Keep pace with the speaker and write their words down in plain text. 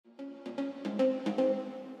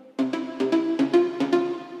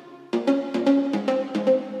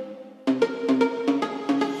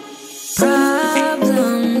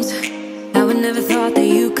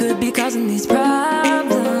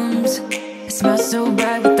smile so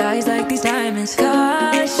bright with eyes like these diamonds.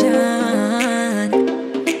 Caution,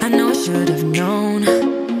 I know I should have known.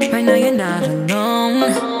 Right now you're not alone.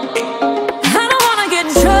 I don't wanna get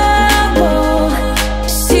in trouble.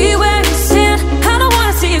 See where you stand. I don't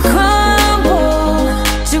wanna see you crumble.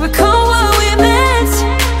 To recall what we meant,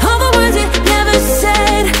 all the words you never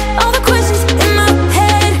said, all the questions in my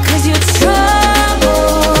head. 'Cause you're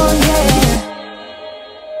trouble, yeah.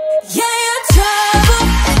 Yeah, you're trouble.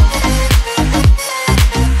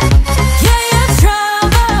 Yeah, you're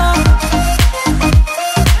trouble.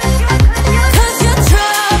 'Cause you're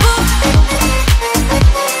trouble.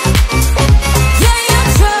 Yeah, you're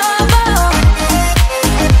trouble.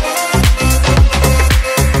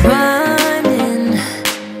 Running.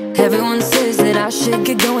 Everyone says that I should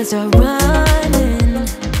get going, start running.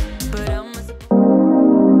 But I'm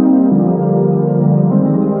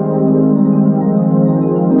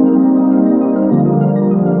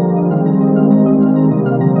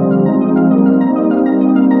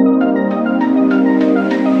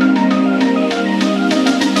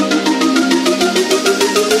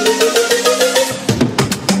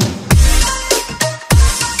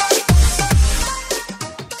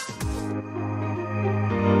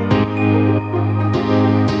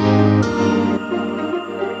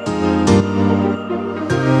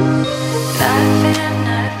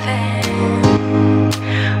nothing.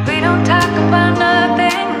 We don't talk about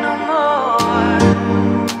nothing no more.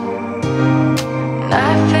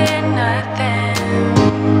 Nothing.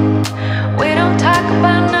 We don't talk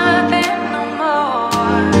about nothing no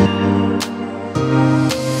more.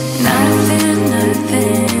 Nothing.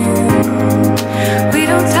 We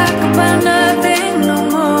don't talk about nothing no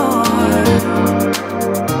more.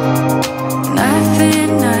 Nothing.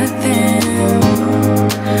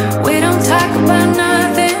 We don't talk about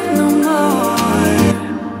nothing no more.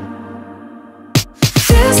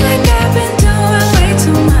 Feels like I've been doing way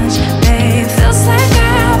too much, babe. Feels like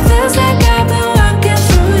I've been working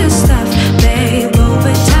through your stuff, babe.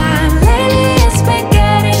 Over time, lately it's been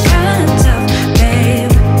getting kind of tough,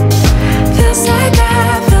 babe. Feels like I.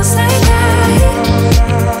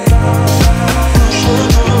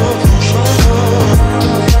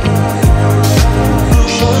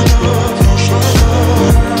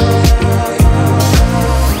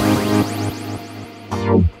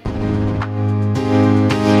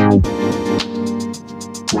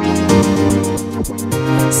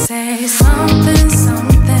 Say something,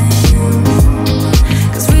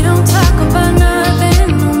 'cause we don't talk about nothing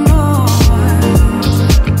no more.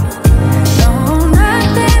 No,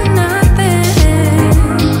 nothing.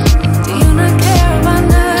 Do you not care about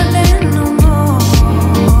nothing no more?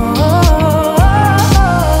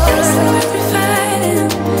 Feels like we've been fighting.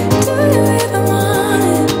 Do you even want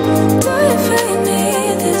it? Do you feel you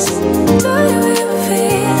need this? Do you even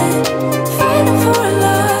feel it? Fighting for a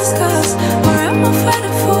lost cause, or am I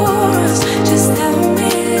fighting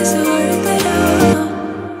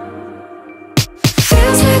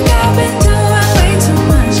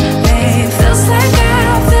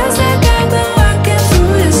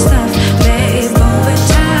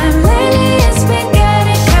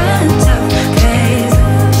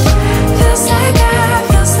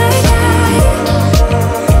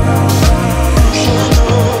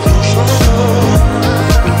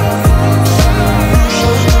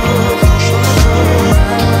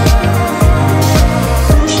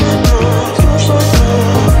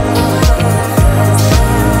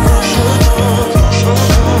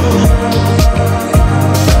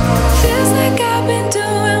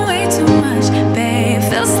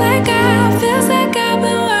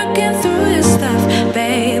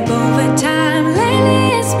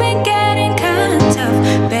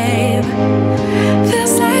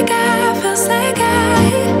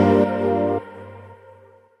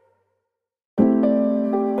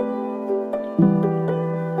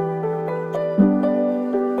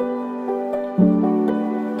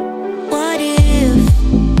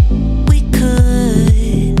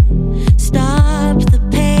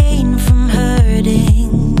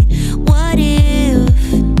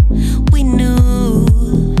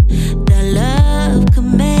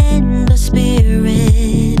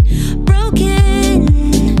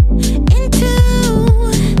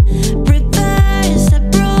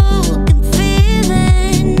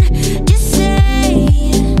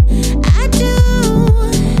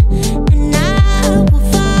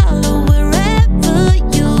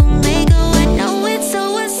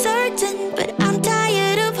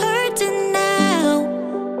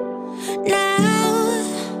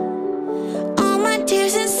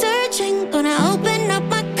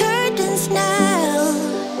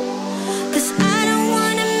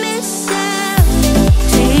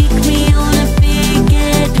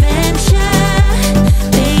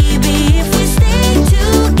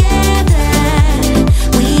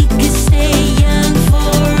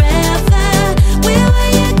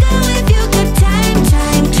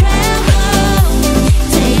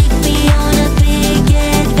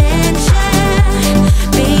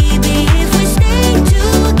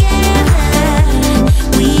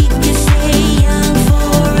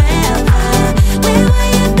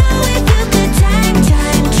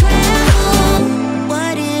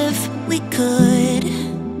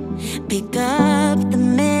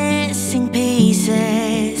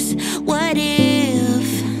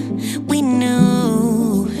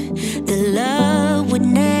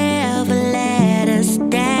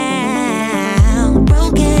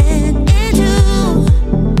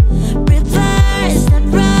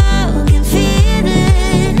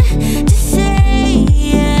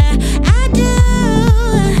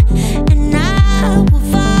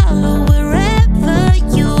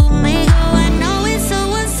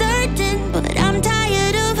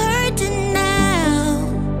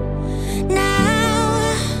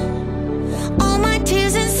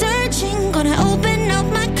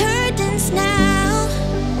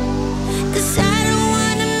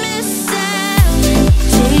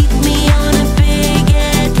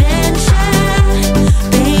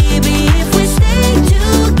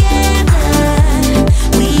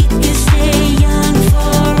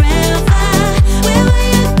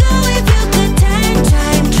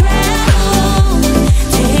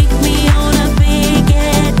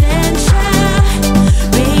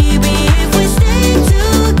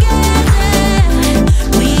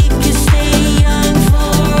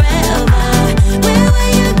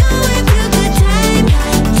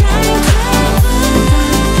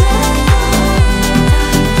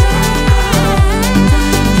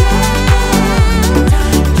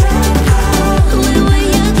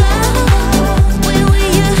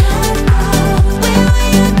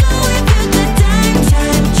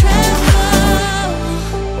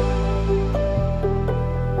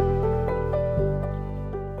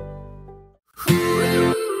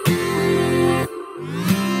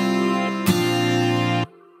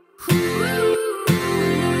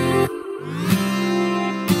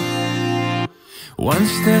One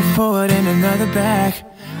step forward and another back.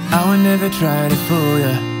 I would never try to fool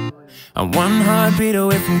ya. I'm one heartbeat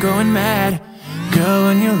away from going mad. Girl,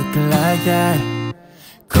 when you're looking like that.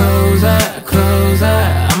 Closer, closer,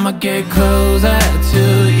 I'ma get closer to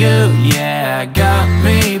you. Yeah, got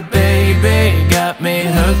me, baby, got me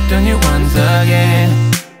hooked on you once again.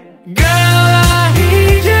 Girl, I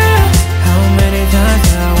need you. How many times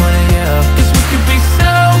do I wanna yell? 'Cause we could be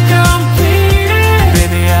so complete.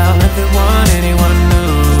 Baby, I'll never want anyone new.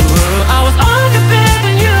 I was on the bed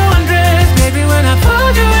and you undressed. Baby, when I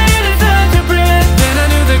pulled you in and felt your breath, then I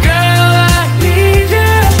knew the girl I need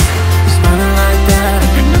you. Smiling like that, I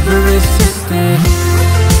could never resist it.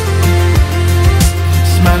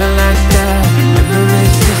 Smiling like that, I could never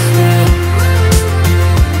resist it.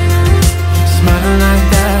 Smiling like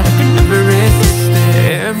that, I could never resist it.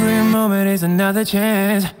 Every moment is another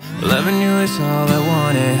chance. Loving you is all I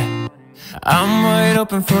wanted. I'm wide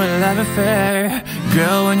open for a love affair.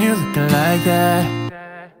 Girl, when you're looking like that.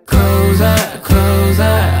 Closer,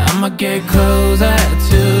 closer, I'ma get closer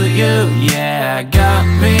to you. Yeah, got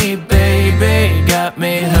me, baby, got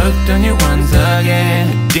me hooked on you once again.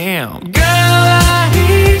 Damn, girl, I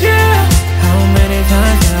need you. How many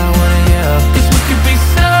times do I wanna yell? 'Cause we could be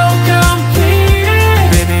so complete.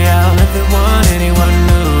 Baby, I'll never want anyone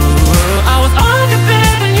new. I was on the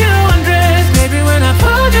bed and you undressed. Baby, when I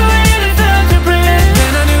pulled you in and felt your breath,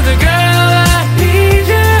 then I knew the girl I need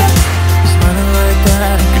you. Smiling like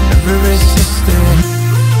that, I could never resist it.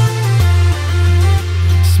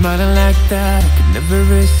 Smiling like that, I could never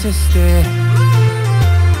resist it.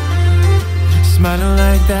 Smiling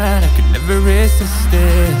like that, I could never resist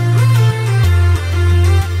it.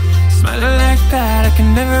 Smiling like that, I can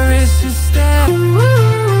never resist it. Ooh,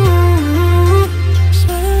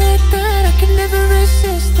 smiling like that, I can never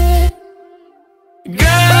resist it.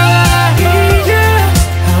 Girl, I need you.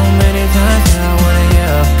 How many times do I wanna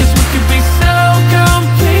yell? 'Cause we could be so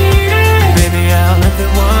complete. Baby, I'll never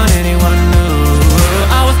want anyone new.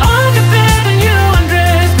 I was on the bed and you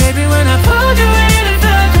undressed. Baby, when I pulled you in and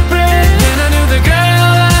felt your breath, then I knew the girl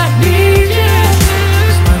I need you.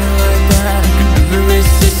 Smiling like that, I could never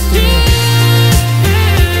resist you.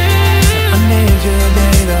 I need you,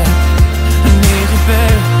 baby. I need you,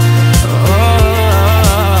 baby. Oh.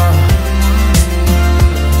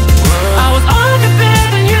 I was on the bed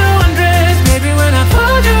and you undressed. Baby, when I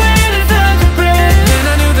pulled you in and felt your breath, then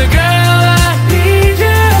I knew the girl I need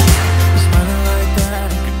you. Smiling like that,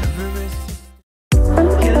 I could never resist.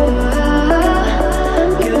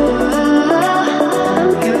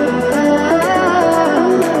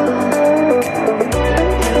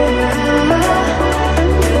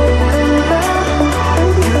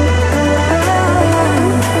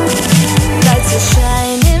 Lights are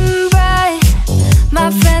shining bright. My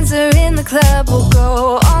friends are in the club, we'll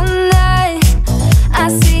go all night. I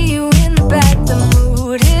see you in the back, the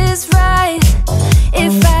mood is right.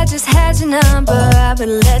 If I just had your number, I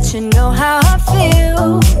would let you know how I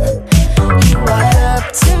feel. You walk up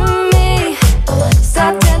to me,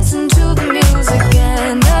 start dancing to the music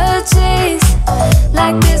and the chase.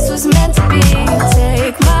 Like this was meant to be.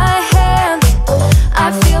 Take my hand,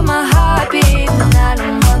 I feel my heart beat, and I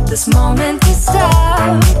don't want this moment to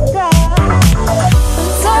stop.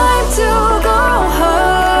 Time to go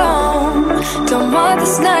home. Don't want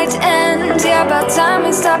this night to end. Yeah, about time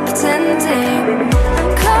we stop pretending.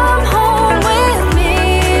 Come home with me.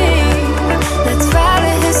 Let's write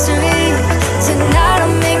a history. Tonight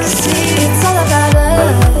I'll make you see. It's all about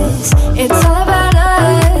us. It's all about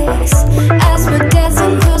us. As we're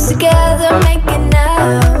dancing close together, making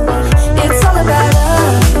out. It's all about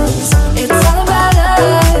us. It's all about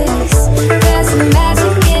us. There's some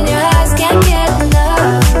magic in your eyes, can't get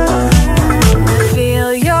enough.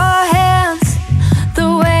 Feel your hands, the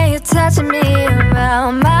way you're touching me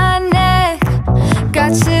around my neck.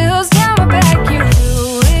 Got chills down my back, you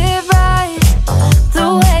do it right. The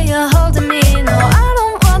way you're holding me, no, I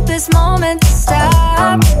don't want this moment to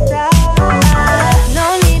stop. No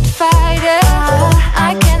need to fight it,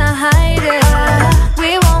 I cannot hide it.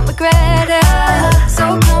 We won't regret it, so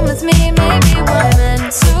come with me, maybe we're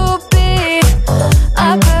meant to be.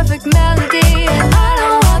 A perfect melody, and I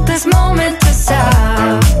don't want this moment to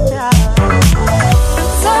stop.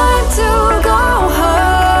 Time to go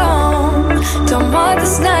home. Don't want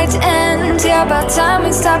this night to end. Yeah, about time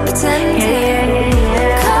we stop pretending.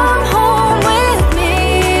 Come home with me.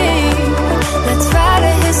 Let's write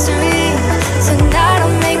a history. Tonight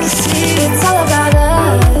I'll make you see. It's all about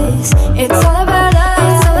us. It's all about us.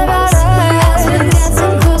 It's all about us. As we're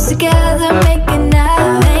dancing close together, making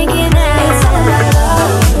out, making out. It's all about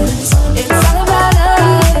us. It's all about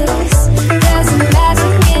us. There's some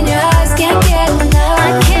magic in your eyes, can't get enough.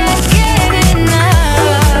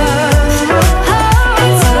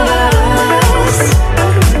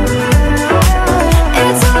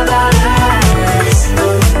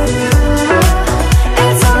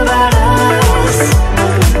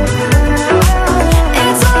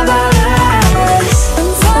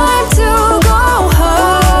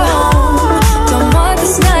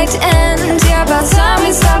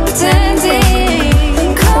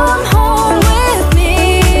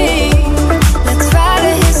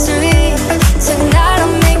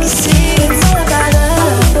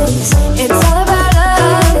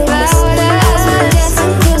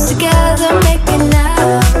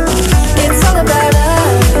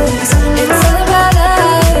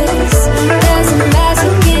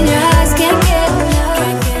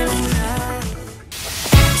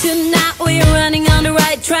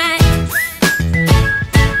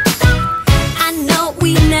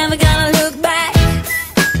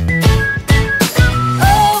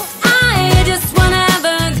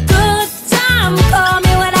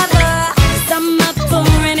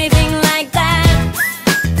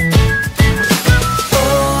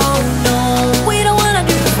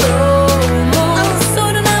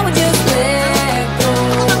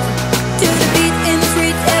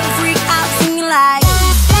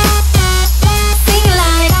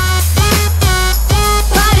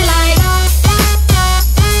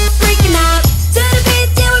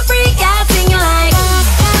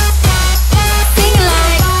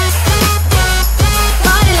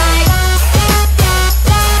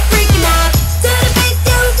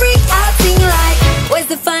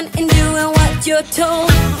 Don't